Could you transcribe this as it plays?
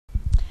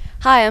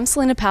Hi, I'm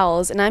Selena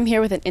Powells, and I'm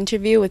here with an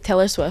interview with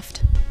Taylor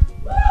Swift.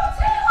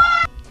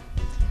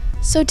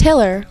 So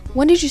Taylor,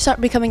 when did you start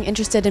becoming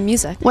interested in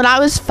music? When I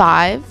was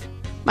 5,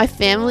 my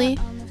family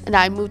and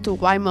I moved to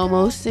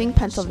Wymomosing,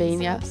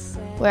 Pennsylvania,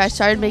 where I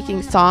started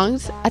making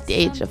songs at the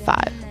age of 5.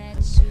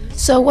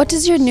 So what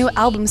does your new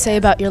album say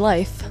about your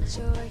life?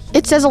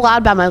 It says a lot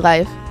about my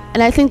life,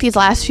 and I think these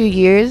last few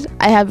years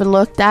I have been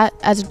looked at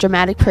as a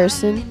dramatic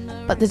person,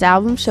 but this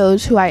album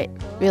shows who I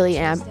really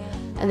am.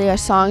 And there are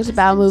songs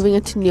about moving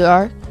into New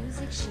York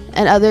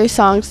and other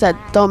songs that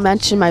don't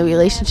mention my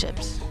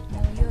relationships.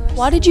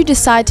 Why did you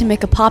decide to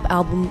make a pop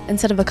album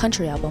instead of a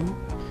country album?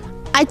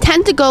 I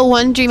tend to go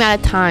one dream at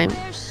a time.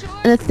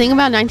 And the thing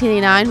about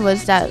 1989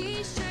 was that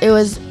it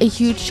was a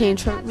huge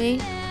change for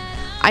me.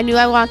 I knew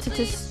I wanted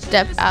to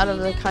step out of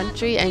the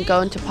country and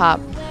go into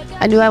pop.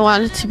 I knew I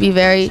wanted to be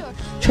very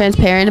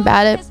transparent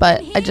about it,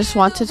 but I just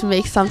wanted to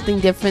make something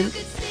different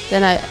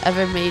than I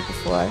ever made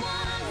before.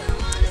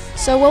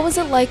 So what was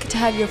it like to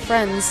have your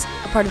friends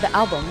a part of the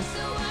album?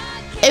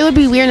 It would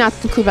be weird not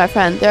to include my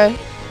friend. There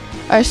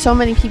are so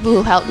many people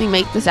who helped me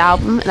make this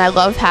album, and I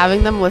love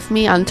having them with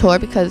me on tour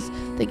because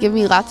they give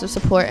me lots of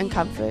support and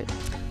comfort.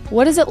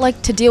 What is it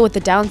like to deal with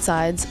the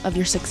downsides of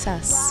your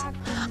success?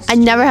 I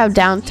never have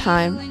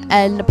downtime,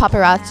 and the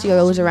paparazzi are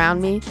always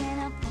around me,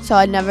 so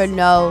I never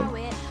know,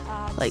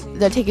 like,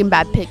 they're taking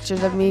bad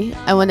pictures of me,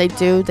 and when they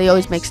do, they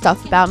always make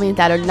stuff about me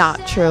that are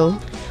not true.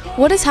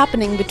 What is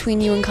happening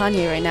between you and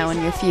Kanye right now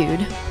in your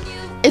feud?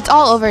 It's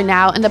all over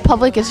now, and the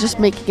public is just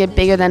making it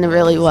bigger than it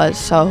really was,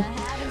 so.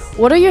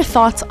 What are your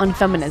thoughts on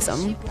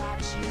feminism?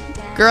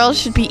 Girls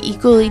should be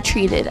equally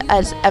treated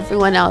as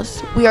everyone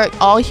else. We are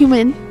all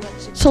human,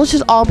 so let's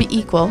just all be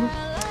equal.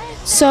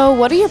 So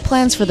what are your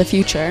plans for the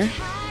future?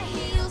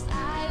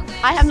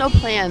 I have no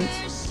plans,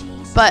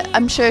 but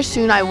I'm sure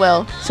soon I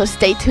will, so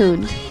stay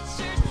tuned.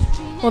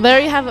 Well, there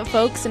you have it,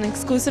 folks, an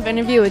exclusive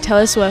interview with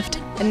Taylor Swift.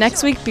 And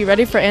next week, be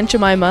ready for Aunt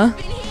Jemima.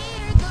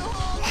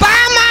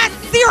 Buy my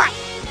syrup!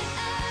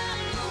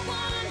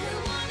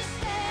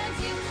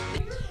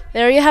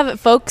 There you have it,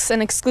 folks,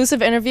 an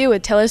exclusive interview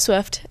with Taylor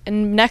Swift.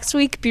 And next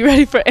week, be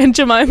ready for Aunt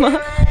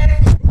Jemima.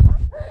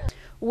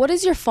 What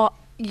is your fault?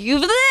 Why do you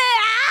do that?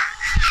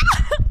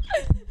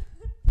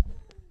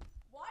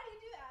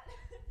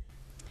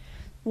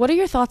 What are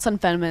your thoughts on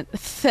feminism?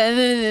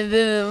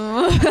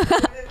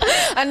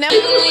 I never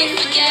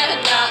forget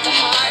about the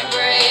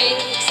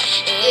heartbreak.